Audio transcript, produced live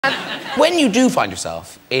When you do find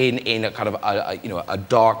yourself in a kind of a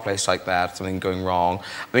dark place like that, something going wrong,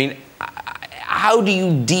 I mean, how do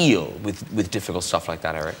you deal with difficult stuff like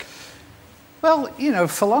that, Eric? Well, you know,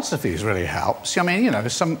 philosophy really helps. I mean, you know,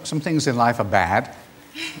 some things in life are bad.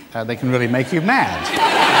 They can really make you mad.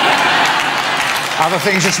 Other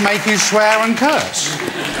things just make you swear and curse.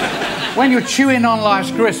 When you're chewing on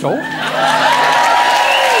life's gristle, don't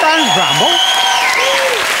grumble,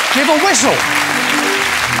 give a whistle.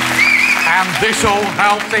 And this'll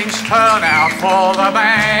help things turn out for the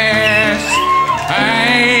best.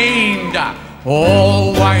 And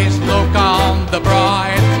always look on the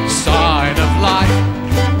bright side of life.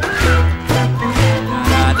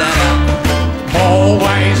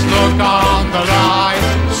 Always look on the right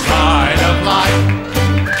side of life.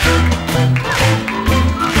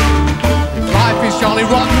 If life is jolly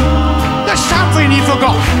rotten, there's something you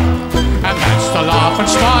forgot, and that's to laugh and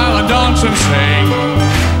smile and dance and sing.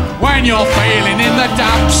 When you're feeling in the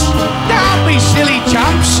dumps, don't be silly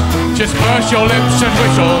chumps. Just purse your lips and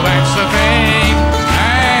whistle, that's the thing.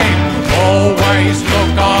 And always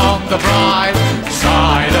look on the bright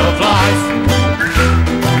side of life.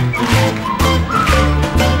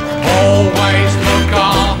 Always look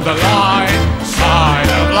on the light side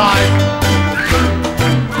of life.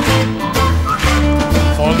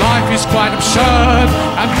 For life is quite absurd,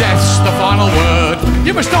 and death's the final word.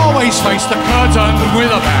 You must always face the curtain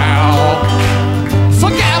with a bow.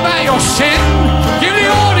 Forget about your sin, give the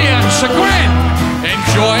audience a grin.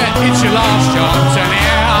 Enjoy it, it's your last chance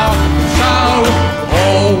anyhow. So,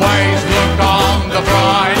 always look on the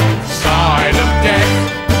bright side of death.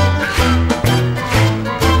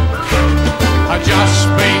 Just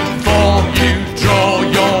before you draw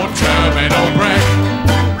your terminal breath.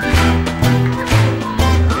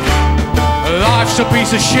 Life's a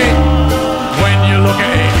piece of shit when you look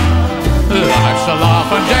at it. Life's a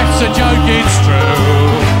laugh and death's a joke, it's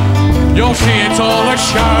true. You'll see it's all a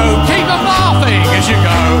show. Keep them laughing as you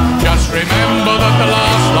go. Just remember that the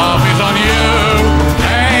last laugh is on you.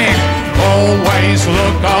 And always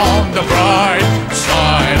look on the bright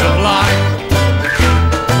side of life.